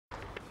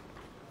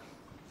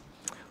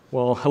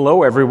Well,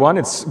 hello everyone.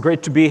 It's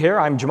great to be here.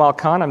 I'm Jamal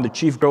Khan. I'm the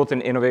Chief Growth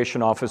and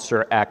Innovation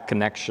Officer at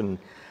Connection.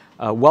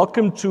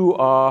 Welcome to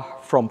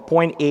From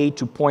Point A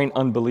to Point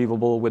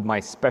Unbelievable with my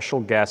special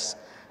guest,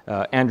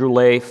 Andrew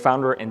Lay,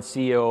 founder and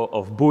CEO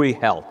of Buoy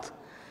Health.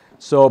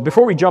 So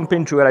before we jump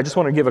into it, I just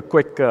want to give a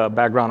quick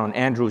background on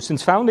Andrew.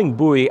 Since founding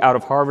Buoy out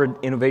of Harvard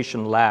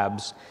Innovation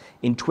Labs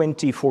in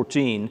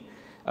 2014,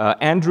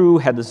 Andrew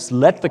has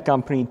led the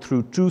company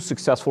through two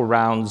successful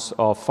rounds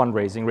of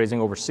fundraising,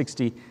 raising over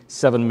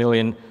 $67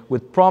 million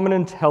with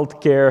prominent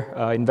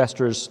healthcare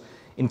investors,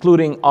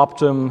 including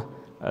Optum,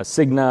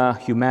 Cigna,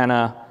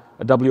 Humana,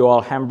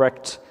 W.L.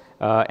 Hambrecht,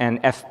 and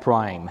F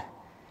Prime.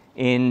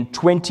 In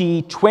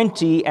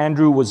 2020,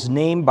 Andrew was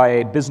named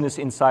by Business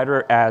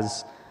Insider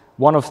as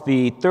one of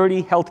the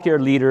 30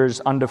 healthcare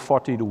leaders under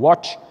 40 to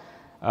watch.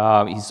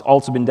 He's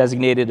also been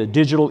designated a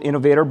digital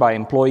innovator by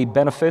Employee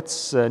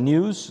Benefits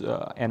News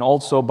and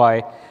also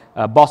by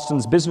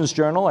Boston's Business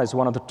Journal as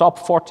one of the top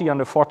 40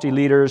 under 40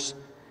 leaders,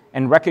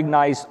 and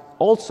recognized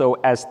also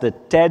as the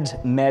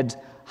TED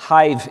Med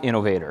Hive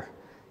Innovator.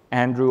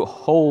 Andrew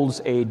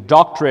holds a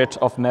doctorate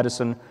of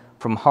medicine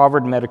from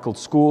Harvard Medical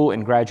School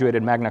and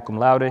graduated magna cum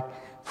laude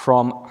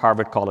from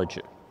Harvard College.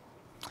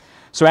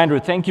 So Andrew,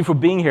 thank you for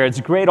being here. It's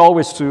great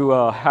always to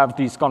have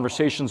these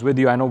conversations with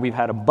you. I know we've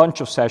had a bunch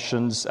of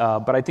sessions,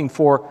 but I think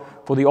for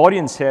the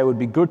audience here, it would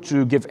be good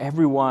to give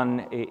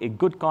everyone a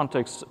good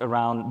context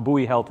around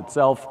Buoy Health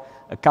itself,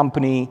 a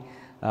company,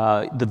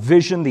 the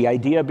vision, the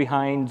idea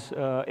behind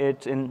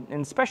it, and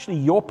especially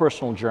your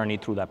personal journey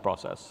through that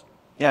process.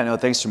 Yeah, no,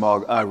 thanks, Jamal.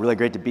 Really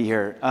great to be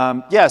here.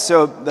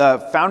 So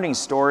the founding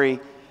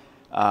story,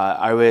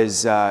 I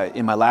was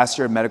in my last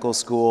year of medical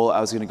school. I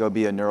was going to go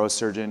be a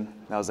neurosurgeon.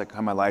 That was like kind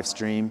of my life's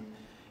dream.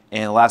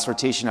 And the last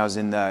rotation, I was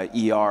in the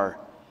ER.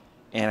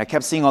 And I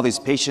kept seeing all these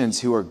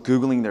patients who were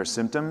Googling their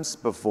symptoms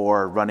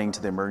before running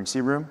to the emergency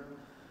room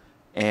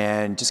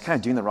and just kind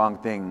of doing the wrong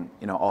thing,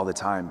 all the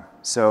time.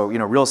 So,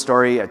 real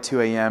story, at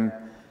 2 a.m.,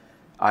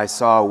 I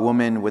saw a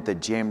woman with a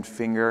jammed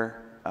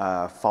finger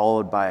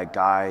followed by a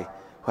guy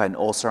who had an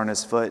ulcer on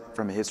his foot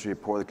from a history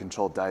of poorly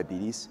controlled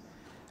diabetes.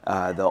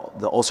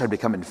 The ulcer had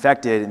become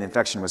infected, and the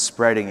infection was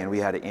spreading, and we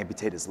had to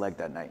amputate his leg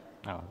that night.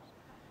 Oh.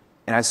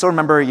 And I still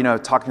remember,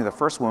 talking to the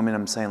first woman.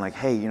 I'm saying like,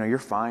 hey, you're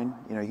fine.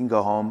 You can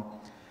go home.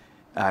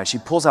 She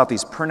pulls out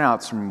these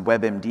printouts from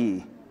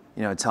WebMD,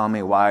 telling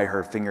me why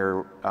her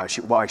finger,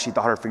 why she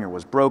thought her finger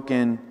was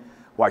broken,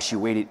 why she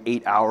waited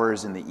 8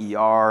 hours in the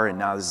ER, and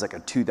now this is like a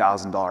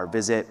 $2,000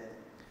 visit.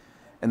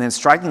 And then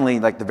strikingly,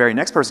 like the very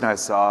next person I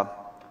saw,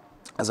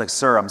 I was like,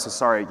 sir, I'm so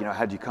sorry.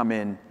 Had you come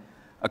in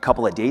a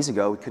couple of days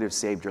ago, we could have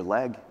saved your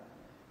leg.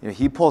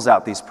 He pulls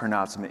out these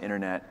printouts from the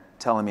internet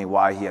telling me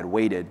why he had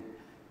waited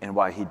and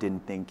why he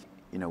didn't think,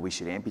 we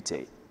should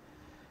amputate.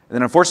 And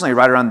then unfortunately,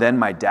 right around then,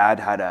 my dad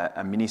had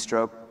a mini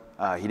stroke.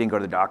 He didn't go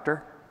to the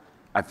doctor.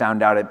 I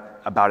found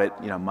out about it,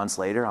 months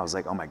later. I was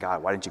like, oh my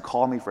God, why didn't you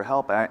call me for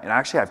help? And I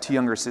actually have two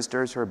younger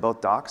sisters who are both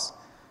docs.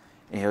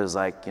 And he was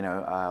like,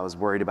 I was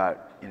worried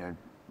about, that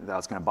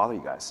was gonna bother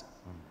you guys.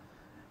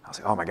 I was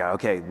like, oh my God,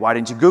 okay, why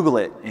didn't you Google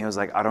it? And he was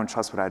like, I don't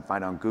trust what I'd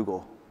find on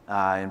Google.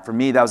 And for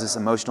me, that was this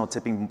emotional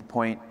tipping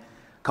point.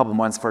 A couple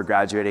months before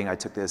graduating, I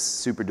took this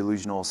super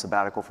delusional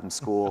sabbatical from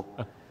school,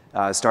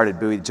 started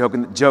Buoy. Joke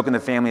in the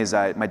family is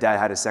that my dad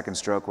had a second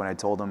stroke when I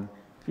told him.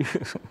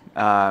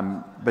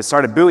 But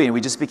started Buoy, and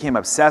we just became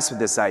obsessed with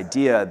this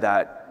idea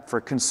that for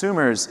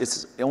consumers,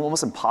 it's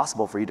almost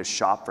impossible for you to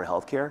shop for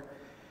healthcare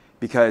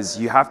because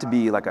you have to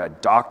be like a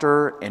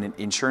doctor and an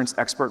insurance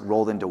expert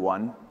rolled into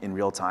one in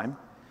real time.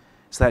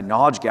 So that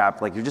knowledge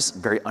gap, like you're just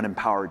very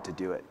unempowered to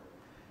do it.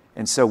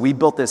 And so we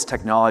built this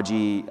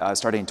technology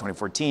starting in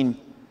 2014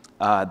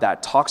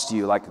 that talks to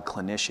you like a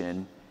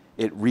clinician.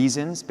 It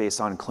reasons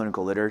based on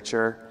clinical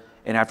literature.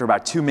 And after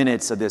about 2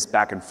 minutes of this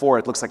back and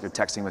forth, it looks like you're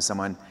texting with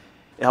someone.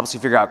 It helps you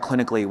figure out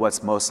clinically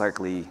what's most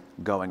likely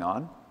going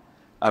on.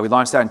 We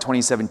launched that in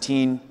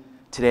 2017.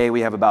 Today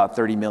we have about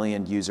 30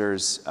 million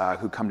users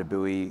who come to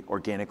Buoy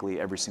organically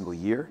every single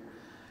year.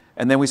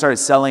 And then we started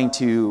selling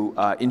to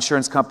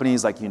insurance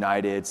companies like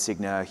United,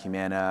 Cigna,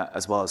 Humana,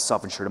 as well as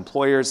self-insured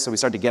employers. So we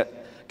started to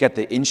get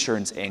the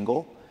insurance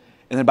angle.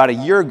 And then about a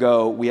year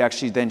ago, we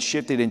actually then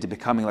shifted into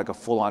becoming like a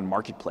full-on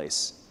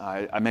marketplace.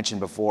 I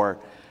mentioned before,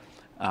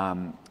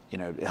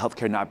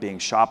 healthcare not being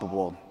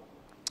shoppable.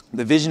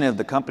 The vision of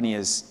the company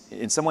is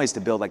in some ways to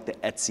build like the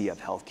Etsy of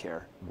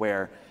healthcare,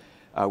 where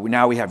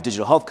now we have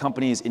digital health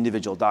companies,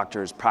 individual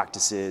doctors,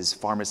 practices,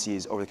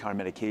 pharmacies,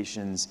 over-the-counter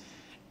medications,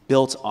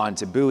 built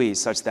onto Buoy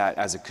such that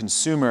as a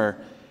consumer,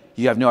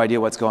 you have no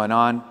idea what's going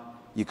on.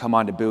 You come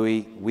onto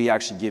Buoy, we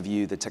actually give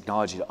you the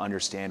technology to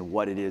understand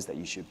what it is that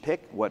you should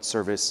pick, what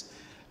service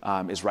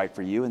is right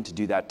for you, and to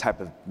do that type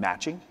of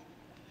matching.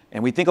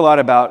 And we think a lot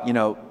about,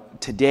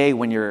 today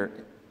when your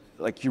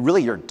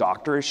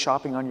doctor is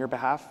shopping on your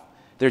behalf.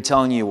 They're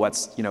telling you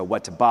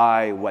what to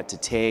buy, what to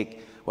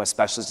take, what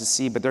specialists to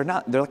see, but they're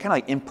kind of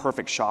like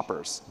imperfect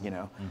shoppers,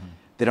 Mm-hmm.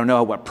 They don't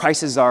know what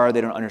prices are. They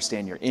don't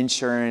understand your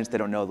insurance. They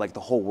don't know like the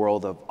whole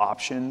world of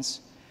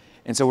options.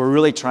 And so we're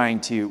really trying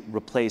to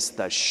replace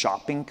the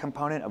shopping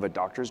component of a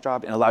doctor's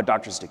job and allow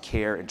doctors to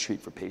care and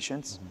treat for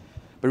patients,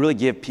 but really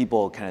give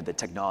people kind of the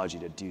technology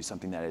to do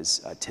something that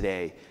is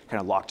today kind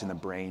of locked in the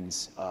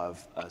brains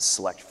of a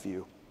select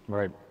few.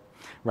 Right.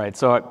 Right.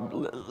 So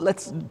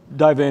let's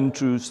dive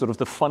into sort of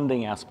the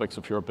funding aspects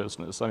of your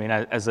business. I mean,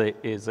 as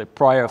a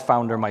prior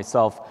founder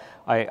myself,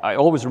 I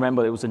always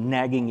remember it was a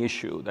nagging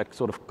issue that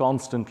sort of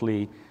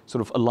constantly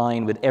sort of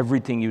aligned with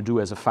everything you do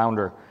as a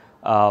founder.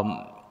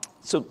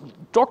 So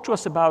talk to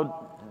us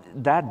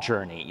about that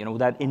journey, you know,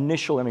 that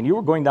initial, I mean, you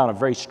were going down a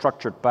very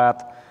structured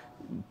path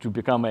to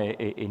become a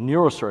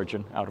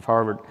neurosurgeon out of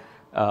Harvard,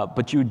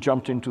 but you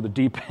jumped into the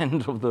deep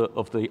end of the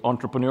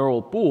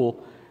entrepreneurial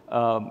pool,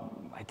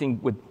 I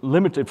think with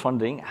limited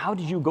funding. How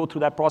did you go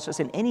through that process,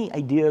 and any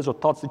ideas or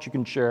thoughts that you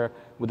can share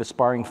with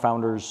aspiring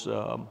founders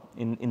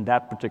in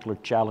that particular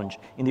challenge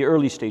in the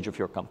early stage of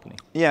your company?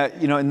 Yeah,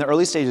 you know, in the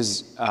early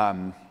stages,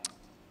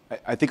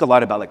 I think a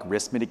lot about like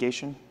risk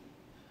mitigation.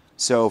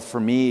 So for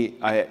me,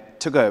 I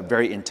took a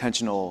very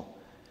intentional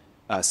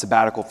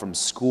sabbatical from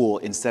school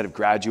instead of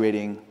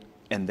graduating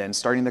and then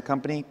starting the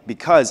company,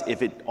 because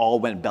if it all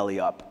went belly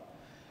up,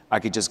 I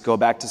could just go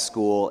back to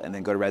school and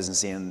then go to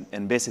residency,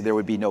 and basically there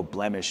would be no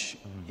blemish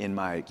in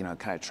my, you know,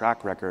 kind of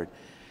track record.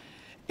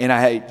 And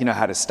I, you know,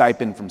 had a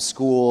stipend from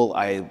school.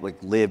 I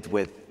like lived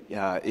with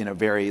in a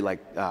very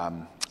like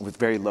with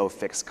very low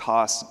fixed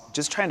costs,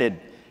 just trying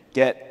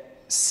to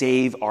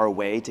save our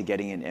way to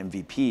getting an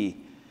MVP.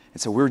 And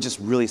so we were just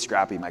really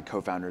scrappy, my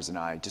co-founders and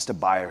I, just to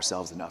buy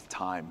ourselves enough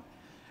time.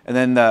 And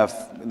then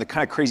the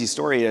kind of crazy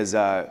story is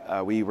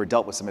we were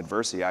dealt with some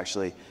adversity,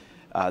 actually.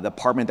 The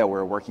apartment that we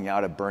were working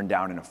out had burned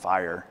down in a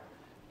fire.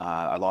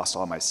 I lost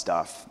all my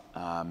stuff.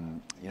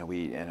 You know,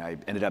 and I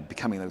ended up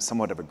becoming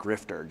somewhat of a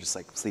grifter, just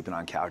like sleeping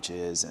on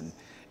couches and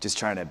just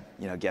trying to,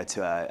 you know, get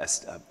to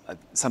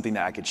something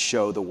that I could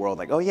show the world,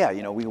 like, oh yeah,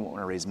 you know, we want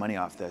to raise money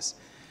off this.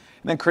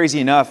 And then crazy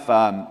enough,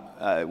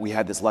 we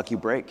had this lucky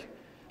break.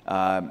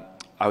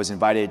 I was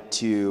invited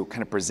to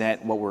kind of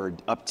present what we're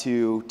up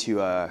to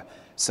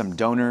some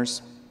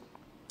donors.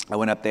 I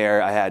went up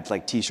there, I had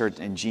like t-shirts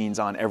and jeans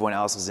on, everyone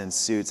else was in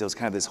suits. It was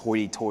kind of this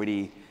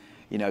hoity-toity,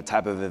 you know,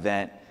 type of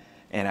event.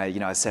 And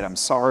I said, I'm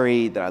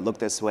sorry that I look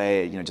this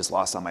way, you know, just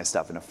lost all my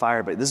stuff in a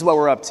fire, but this is what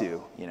we're up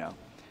to, you know.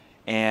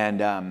 And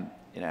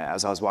you know,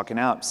 as I was walking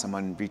out,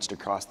 someone reached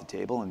across the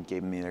table and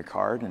gave me their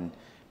card, and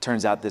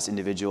turns out this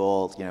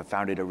individual, you know,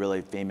 founded a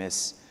really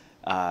famous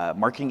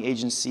marketing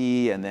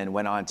agency, and then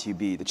went on to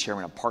be the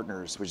chairman of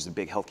Partners, which is a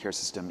big healthcare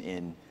system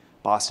in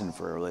Boston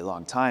for a really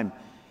long time.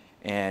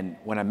 And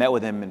when I met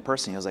with him in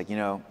person, he was like, you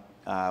know,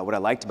 what I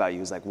liked about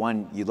you was like,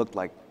 one, you looked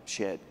like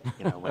shit,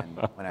 you know,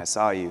 when I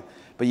saw you,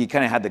 but you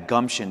kind of had the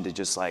gumption to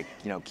just like,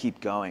 you know,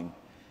 keep going.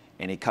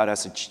 And he cut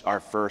us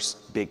our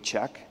first big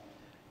check,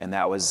 and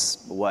that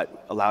was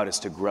what allowed us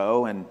to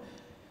grow and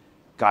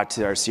got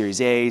to our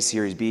Series A,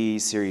 Series B,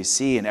 Series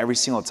C, and every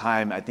single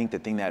time, I think the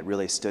thing that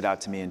really stood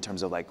out to me in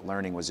terms of like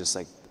learning was just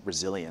like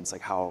resilience,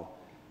 like how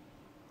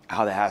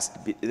that has to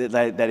be,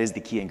 that is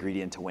the key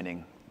ingredient to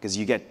winning, because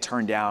you get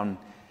turned down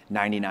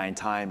 99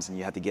 times and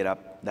you have to get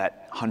up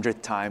that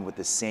 100th time with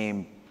the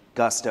same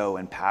gusto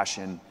and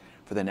passion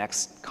for the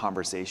next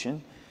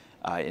conversation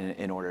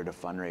in order to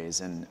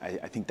fundraise. And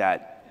I think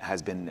that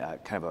has been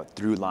kind of a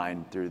through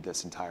line through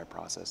this entire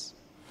process.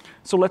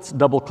 So let's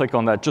double click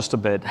on that just a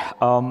bit.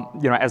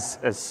 You know,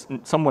 as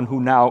someone who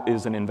now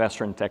is an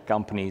investor in tech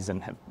companies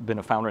and have been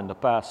a founder in the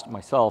past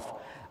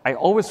myself, I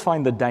always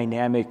find the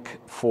dynamic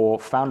for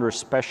founders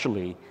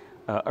especially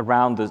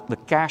around the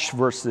cash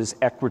versus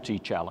equity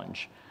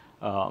challenge.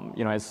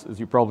 You know, as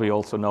you probably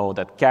also know,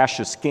 that cash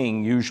is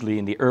king usually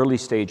in the early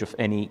stage of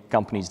any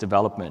company's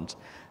development.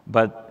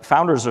 But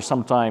founders are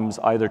sometimes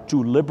either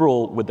too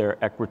liberal with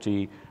their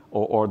equity,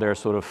 or they're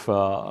sort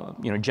of,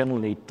 you know,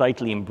 generally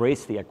tightly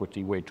embrace the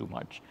equity way too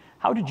much.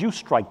 How did you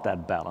strike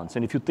that balance?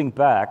 And if you think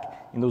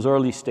back in those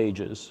early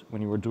stages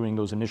when you were doing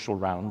those initial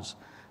rounds,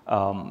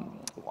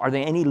 are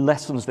there any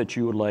lessons that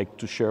you would like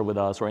to share with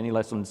us, or any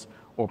lessons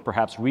or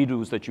perhaps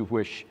redos that you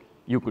wish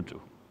you could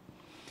do?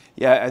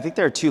 Yeah, I think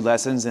there are two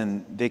lessons,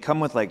 and they come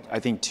with like, I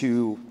think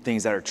two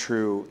things that are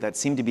true that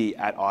seem to be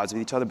at odds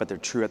with each other, but they're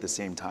true at the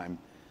same time.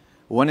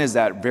 One is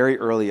that very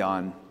early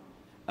on,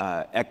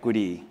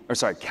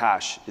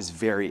 cash is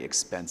very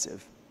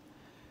expensive,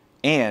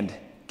 and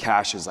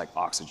cash is like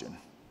oxygen.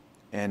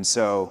 And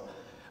so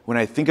when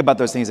I think about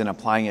those things and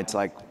applying it to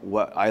like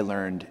what I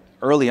learned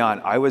early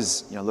on, I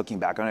was, you know, looking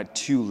back on it,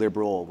 too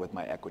liberal with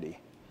my equity.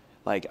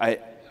 Like I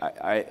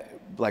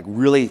like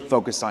really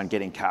focused on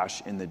getting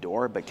cash in the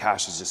door, but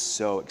cash is just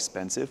so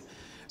expensive.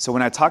 So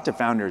when I talk to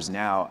founders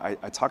now,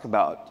 I talk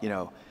about, you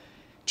know,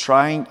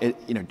 trying it,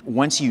 you know,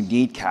 once you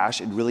need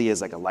cash, it really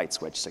is like a light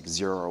switch, it's like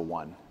 0 or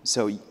 1.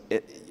 So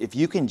if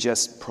you can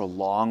just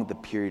prolong the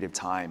period of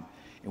time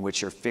in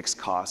which your fixed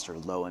costs are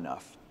low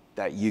enough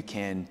that you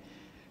can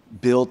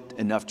build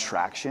enough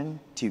traction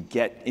to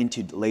get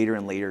into later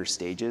and later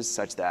stages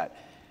such that,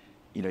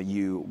 you know,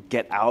 you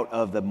get out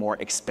of the more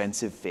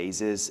expensive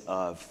phases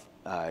of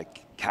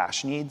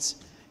cash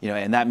needs, you know,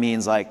 and that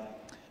means like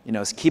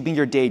keeping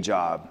your day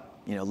job,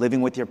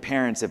 living with your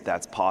parents if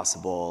that's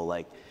possible,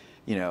 like,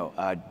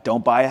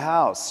 don't buy a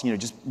house,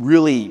 just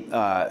really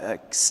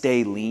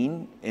stay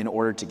lean in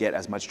order to get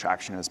as much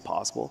traction as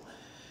possible.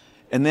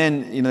 And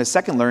then, the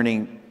second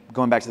learning,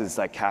 going back to this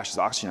like cash is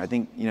oxygen, I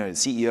think, the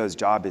CEO's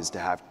job is to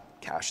have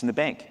cash in the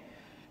bank.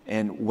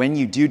 And when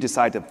you do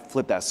decide to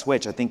flip that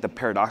switch, I think the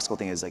paradoxical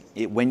thing is like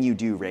when you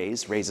do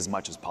raise as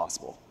much as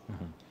possible.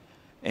 Mm-hmm.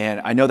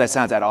 And I know that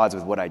sounds at odds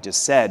with what I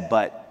just said,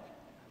 but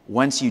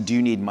once you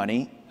do need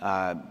money,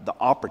 the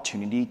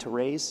opportunity to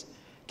raise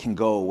can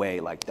go away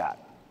like that.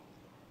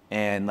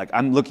 And like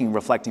I'm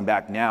reflecting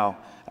back now,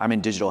 I'm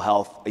in digital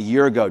health. A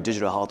year ago,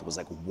 digital health was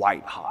like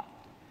white hot.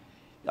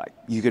 Like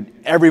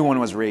everyone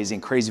was raising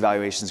crazy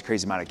valuations,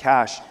 crazy amount of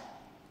cash.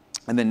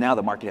 And then now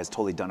the market has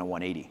totally done a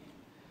 180.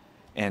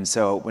 And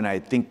so when I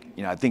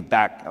think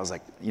back, I was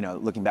like,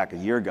 looking back a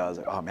year ago, I was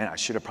like, oh man, I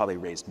should have probably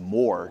raised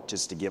more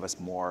just to give us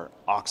more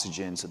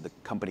oxygen so the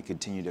company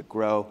continue to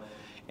grow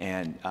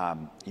and,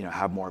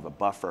 have more of a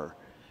buffer.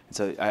 And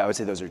so I would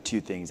say those are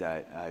two things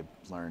that I've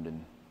learned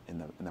in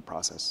the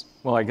process.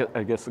 Well,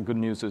 I guess the good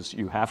news is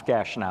you have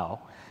cash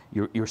now.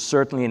 You're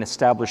certainly an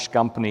established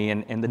company,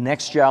 and the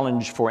next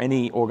challenge for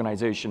any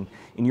organization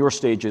in your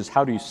stage is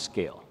how do you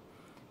scale?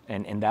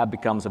 And that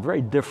becomes a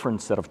very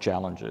different set of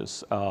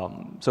challenges.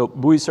 So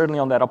Buoy's certainly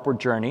on that upward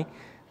journey,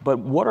 but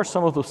what are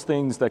some of those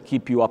things that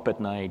keep you up at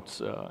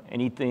night?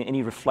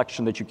 Any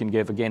reflection that you can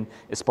give, again,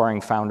 aspiring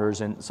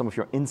founders, and some of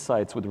your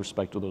insights with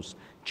respect to those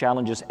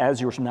challenges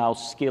as you're now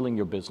scaling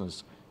your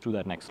business to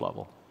that next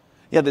level?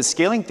 Yeah, the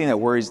scaling thing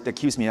that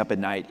keeps me up at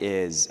night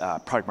is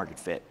product market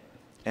fit.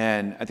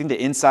 And I think the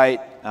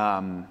insight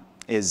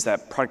is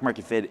that product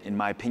market fit, in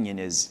my opinion,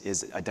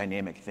 is a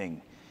dynamic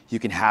thing. You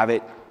can have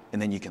it,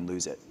 and then you can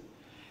lose it.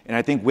 And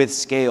I think with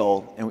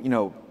scale,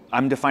 and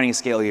I'm defining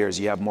scale here as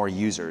you have more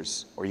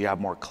users or you have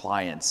more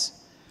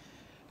clients.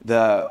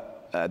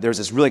 There's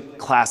this really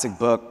classic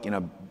book,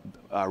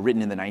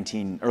 written in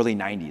the early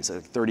 90s,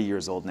 like 30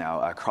 years old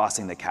now,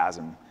 Crossing the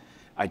Chasm.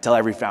 I tell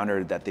every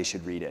founder that they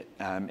should read it.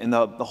 And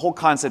the whole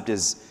concept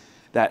is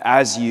that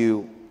as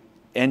you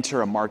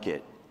enter a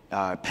market,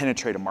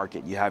 penetrate a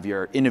market, you have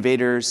your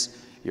innovators,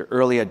 your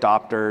early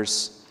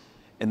adopters,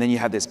 and then you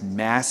have this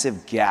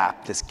massive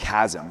gap, this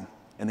chasm,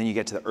 and then you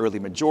get to the early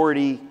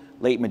majority,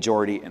 late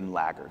majority, and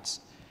laggards.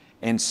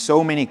 And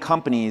so many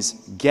companies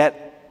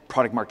get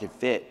product market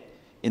fit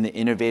in the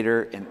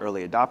innovator and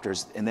early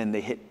adopters, and then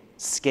they hit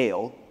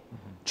scale,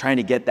 trying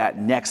to get that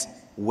next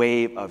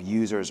wave of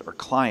users or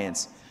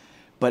clients.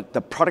 But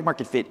the product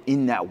market fit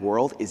in that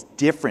world is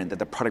different than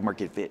the product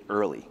market fit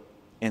early.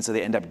 And so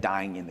they end up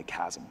dying in the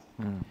chasm.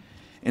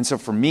 And so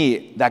for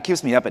me, that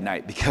keeps me up at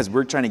night because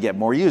we're trying to get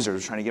more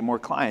users, we're trying to get more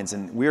clients,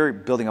 and we're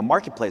building a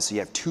marketplace. So you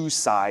have two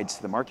sides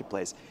to the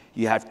marketplace.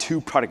 You have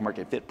two product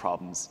market fit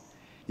problems.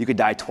 You could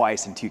die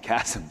twice in two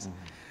chasms.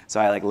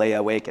 So I lay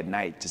awake at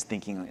night just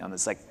thinking on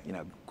this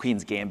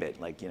Queen's Gambit,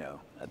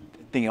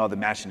 thinking all the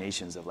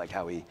machinations of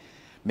how we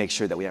make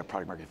sure that we have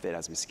product market fit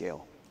as we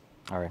scale.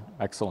 All right,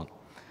 excellent.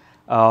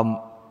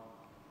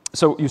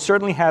 So you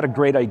certainly had a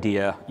great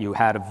idea. You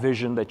had a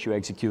vision that you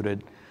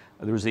executed.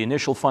 There was the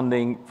initial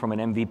funding from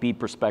an MVP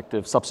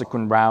perspective,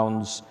 subsequent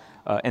rounds,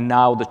 and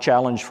now the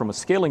challenge from a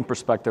scaling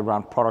perspective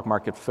around product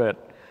market fit.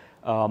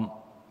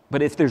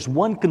 But if there's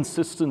one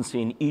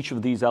consistency in each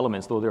of these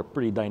elements, though they're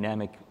pretty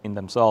dynamic in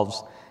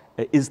themselves,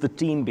 is the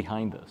team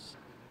behind this.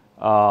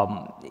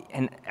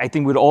 And I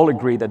think we'd all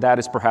agree that that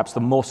is perhaps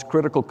the most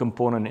critical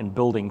component in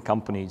building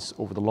companies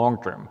over the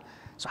long term.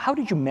 So how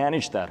did you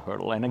manage that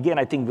hurdle? And again,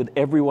 I think with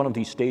every one of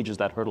these stages,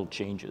 that hurdle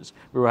changes.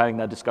 We were having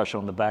that discussion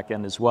on the back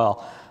end as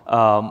well.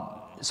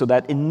 So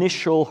that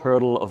initial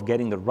hurdle of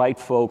getting the right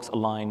folks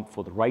aligned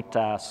for the right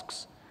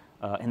tasks,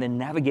 and then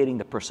navigating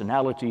the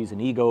personalities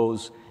and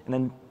egos, and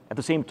then at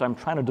the same time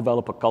trying to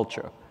develop a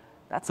culture.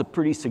 That's a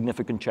pretty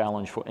significant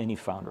challenge for any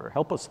founder.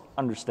 Help us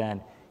understand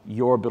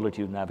your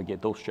ability to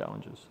navigate those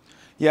challenges.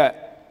 Yeah,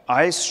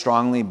 I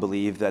strongly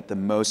believe that the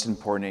most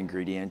important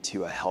ingredient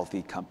to a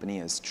healthy company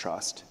is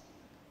trust.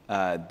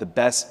 The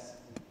best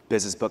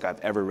business book I've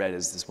ever read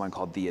is this one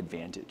called The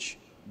Advantage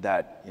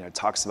that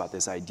talks about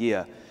this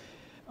idea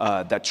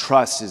that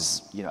trust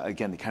is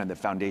again the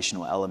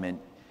foundational element.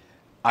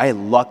 I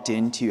lucked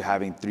into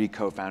having 3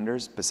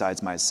 co-founders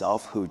besides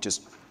myself who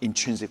just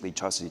intrinsically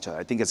trusted each other.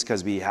 I think it's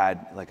because we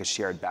had a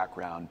shared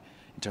background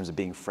in terms of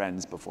being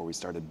friends before we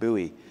started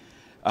Buoy.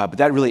 But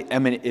that really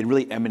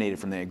emanated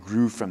from there. It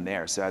grew from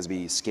there. So as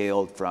we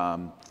scaled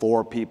from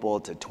 4 people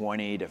to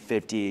 20 to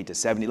 50 to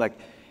 70,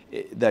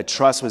 the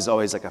trust was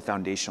always a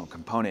foundational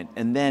component.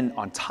 And then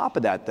on top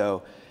of that,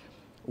 though,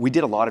 we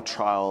did a lot of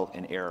trial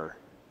and error.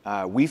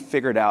 We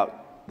figured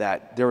out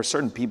that there were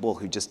certain people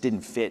who just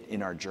didn't fit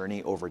in our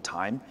journey over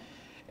time.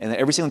 And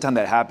every single time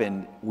that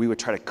happened, we would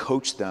try to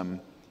coach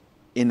them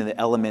in the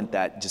element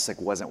that just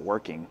wasn't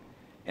working,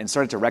 and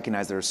started to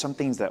recognize there are some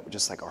things that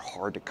just are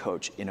hard to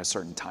coach in a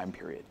certain time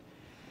period.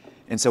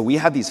 And so we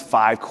have these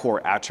 5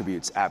 core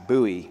attributes at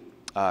Buoy: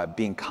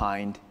 being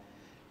kind,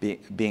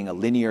 being a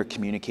linear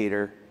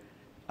communicator,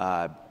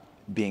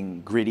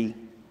 being gritty,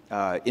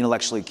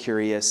 intellectually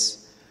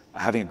curious,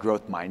 having a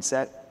growth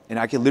mindset. And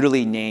I could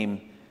literally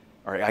name,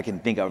 or I can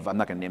think of, I'm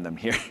not gonna name them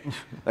here,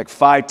 like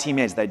 5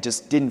 teammates that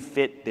just didn't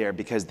fit there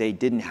because they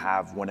didn't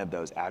have one of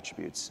those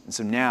attributes. And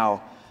so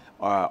now,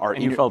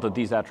 And you felt that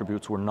these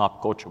attributes were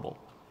not coachable.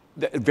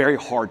 very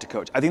hard to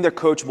coach. I think they're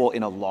coachable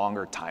in a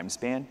longer time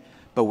span,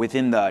 but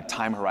within the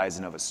time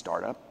horizon of a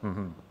startup,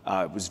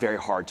 it was very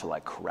hard to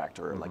like correct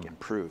or like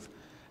improve.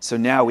 So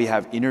now we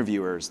have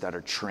interviewers that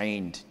are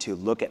trained to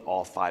look at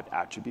all 5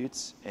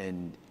 attributes,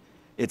 and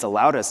it's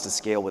allowed us to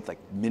scale with like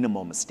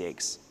minimal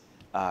mistakes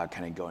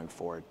kind of going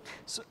forward.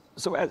 So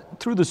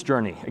through this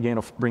journey, again,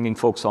 of bringing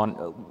folks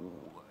on,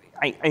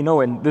 I know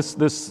in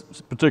this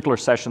particular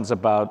session's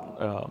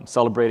about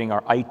celebrating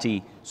our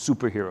IT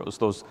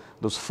superheroes,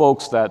 those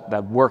folks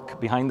that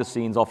work behind the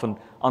scenes, often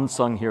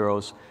unsung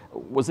heroes.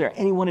 Was there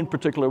anyone in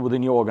particular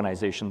within your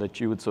organization that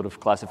you would sort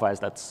of classify as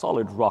that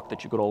solid rock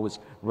that you could always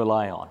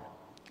rely on?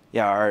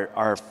 Yeah,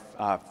 our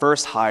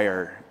first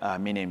hire, a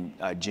man named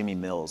Jimmy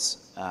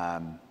Mills,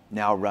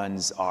 now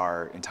runs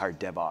our entire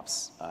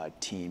DevOps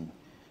team.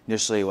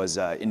 Initially was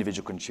an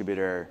individual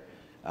contributor,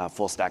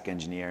 full stack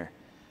engineer.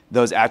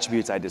 Those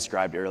attributes I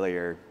described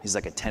earlier, he's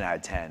like a 10 out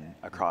of 10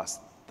 across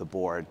the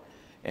board.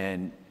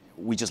 And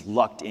we just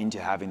lucked into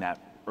having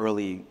that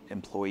early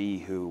employee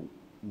who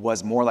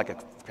was more like a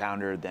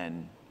founder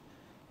than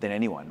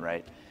anyone,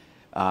 right?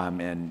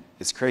 And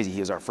it's crazy, he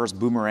was our first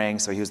boomerang,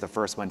 so he was the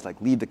first one to like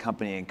leave the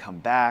company and come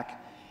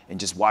back, and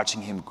just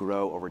watching him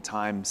grow over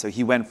time. So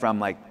he went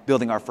from like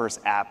building our first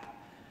app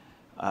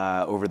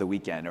over the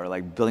weekend, or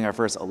like building our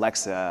first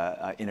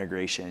Alexa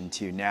integration,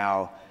 to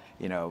now,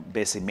 you know,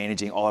 basically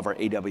managing all of our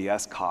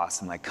AWS costs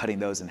and like cutting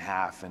those in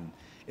half. And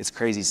it's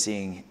crazy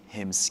seeing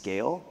him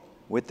scale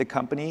with the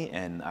company,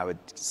 and I would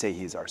say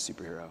he's our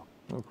superhero.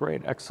 Oh,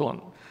 great,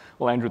 excellent.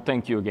 Well, Andrew,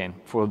 thank you again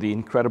for the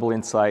incredible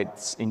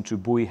insights into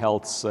Buoy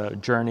Health's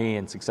journey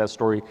and success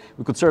story.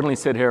 We could certainly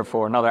sit here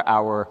for another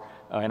hour,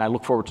 and I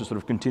look forward to sort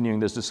of continuing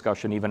this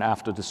discussion even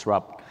after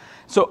Disrupt.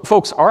 So,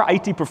 folks, our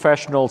IT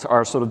professionals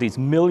are sort of these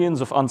millions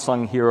of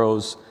unsung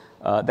heroes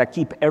that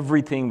keep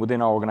everything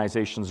within our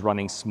organizations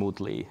running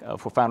smoothly,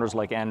 for founders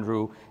like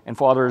Andrew and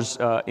for others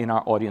in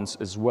our audience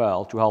as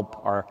well, to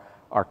help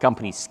our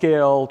company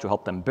scale, to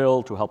help them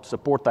build, to help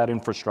support that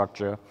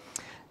infrastructure.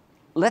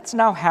 Let's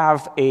now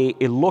have a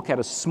look at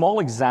a small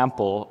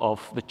example of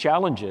the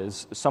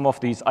challenges some of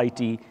these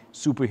IT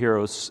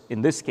superheroes,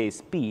 in this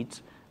case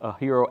Pete, a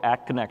hero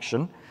at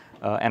Connection,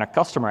 and a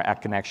customer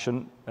at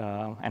Connection,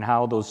 and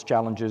how those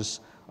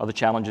challenges are the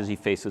challenges he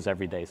faces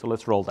every day. So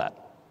let's roll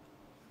that.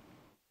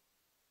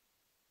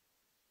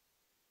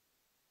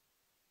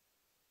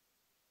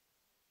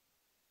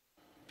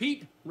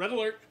 Pete, red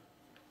alert.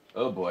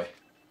 Oh boy.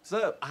 What's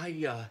up?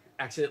 I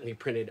accidentally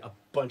printed a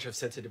bunch of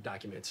sensitive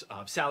documents,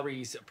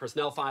 salaries,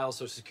 personnel files,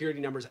 social security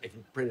numbers. I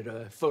even printed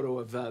a photo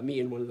of me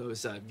in one of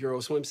those Euro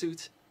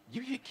swimsuits.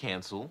 You hit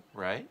cancel,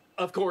 right?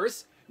 Of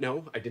course.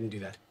 No, I didn't do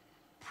that.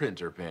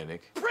 Printer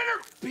panic.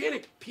 Printer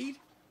panic, Pete.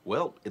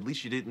 Well, at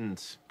least you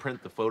didn't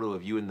print the photo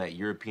of you in that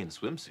European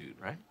swimsuit,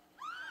 right?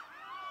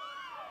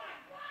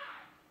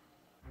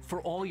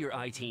 For all your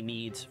IT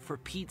needs, for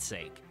Pete's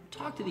sake,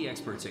 Talk to the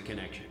experts at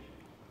Connection.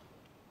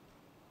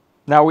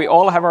 Now, we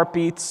all have our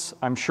Petes,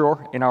 I'm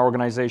sure, in our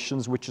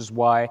organizations, which is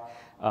why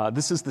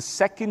this is the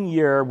second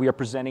year we are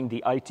presenting the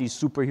IT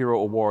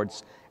Superhero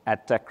Awards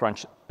at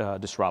TechCrunch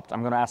Disrupt.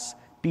 I'm going to ask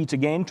Pete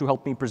again to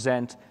help me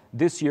present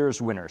this year's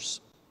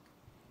winners.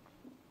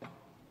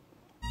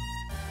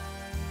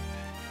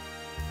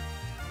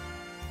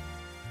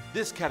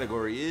 This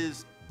category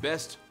is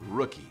Best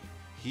Rookie.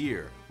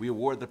 Here, we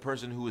award the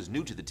person who is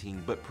new to the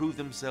team but proved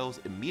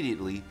themselves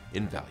immediately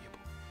invaluable.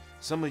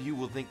 Some of you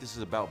will think this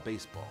is about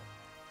baseball.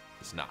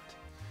 It's not.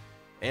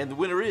 And the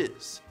winner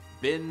is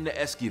Ben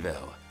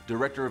Esquivel,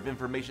 Director of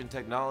Information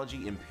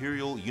Technology,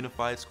 Imperial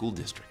Unified School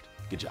District.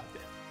 Good job,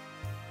 Ben.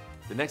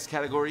 The next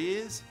category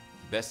is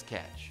Best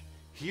Catch.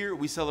 Here,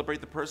 we celebrate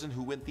the person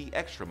who went the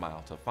extra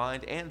mile to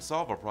find and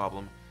solve a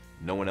problem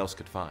no one else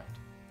could find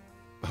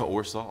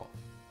or solve.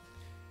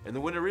 And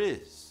the winner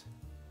is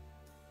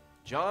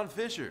John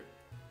Fisher,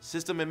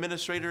 System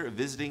Administrator,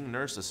 Visiting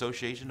Nurse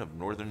Association of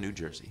Northern New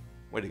Jersey.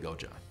 Way to go,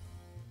 John.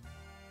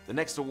 The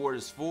next award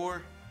is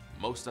for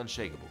Most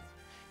Unshakable.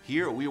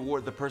 Here, we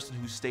award the person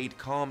who stayed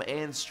calm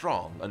and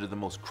strong under the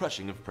most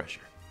crushing of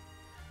pressure.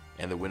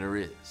 And the winner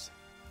is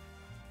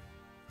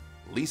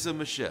Lisa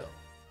Michelle,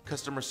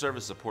 Customer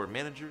Service Support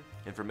Manager,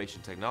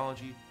 Information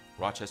Technology,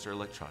 Rochester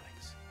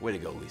Electronics. Way to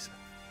go, Lisa.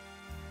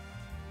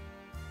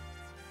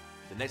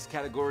 The next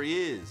category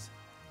is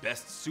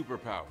Best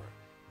Superpower.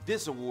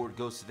 This award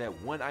goes to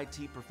that one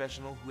IT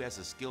professional who has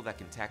a skill that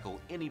can tackle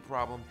any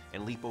problem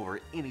and leap over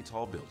any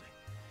tall building.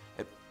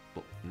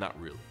 Well, not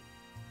really,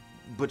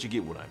 but you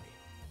get what I mean.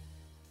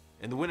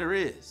 And the winner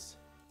is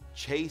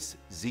Chase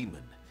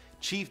Zeman,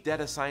 Chief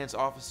Data Science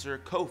Officer,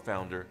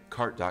 co-founder,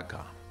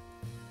 Cart.com.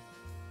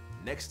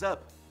 Next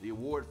up, the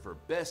award for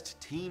Best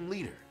Team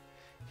Leader.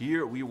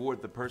 Here, we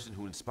award the person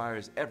who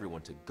inspires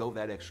everyone to go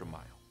that extra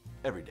mile,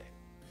 every day.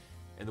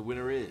 And the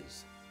winner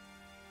is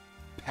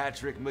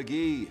Patrick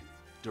McGee,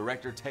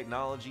 Director,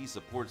 Technology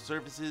Support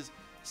Services,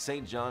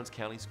 St. Johns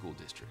County School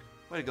District.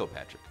 Way to go,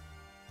 Patrick.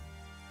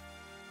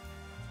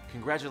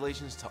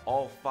 Congratulations to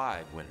all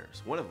 5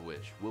 winners, one of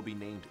which will be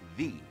named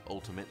the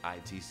ultimate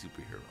IT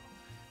superhero.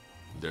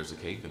 There's a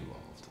cake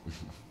involved.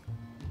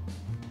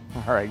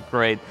 All right,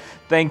 great.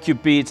 Thank you,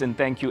 Pete, and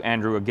thank you,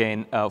 Andrew,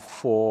 again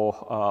for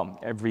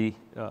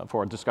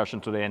our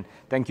discussion today, and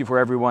thank you for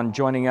everyone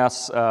joining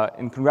us.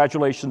 And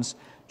congratulations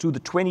to the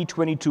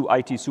 2022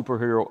 IT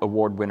Superhero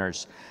Award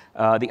winners.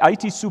 The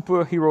IT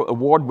Superhero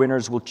Award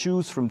winners will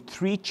choose from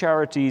 3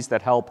 charities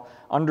that help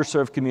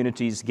underserved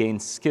communities gain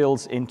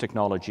skills in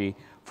technology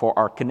for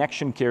our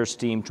Connection Cares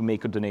team to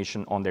make a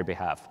donation on their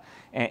behalf.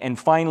 And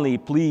finally,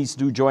 please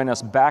do join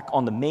us back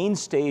on the main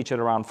stage at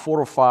around 4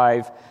 or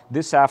 5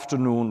 this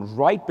afternoon,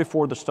 right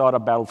before the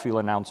Startup Battlefield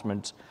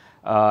announcement,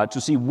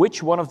 to see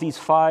which one of these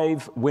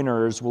 5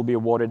 winners will be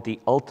awarded the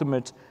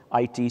ultimate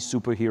IT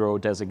superhero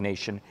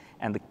designation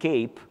and the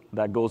cape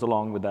that goes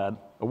along with that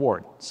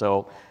award.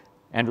 So,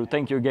 Andrew,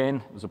 thank you again.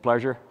 It was a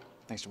pleasure.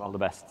 Thanks, Jamal. All the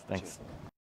best. Thanks. Cheers.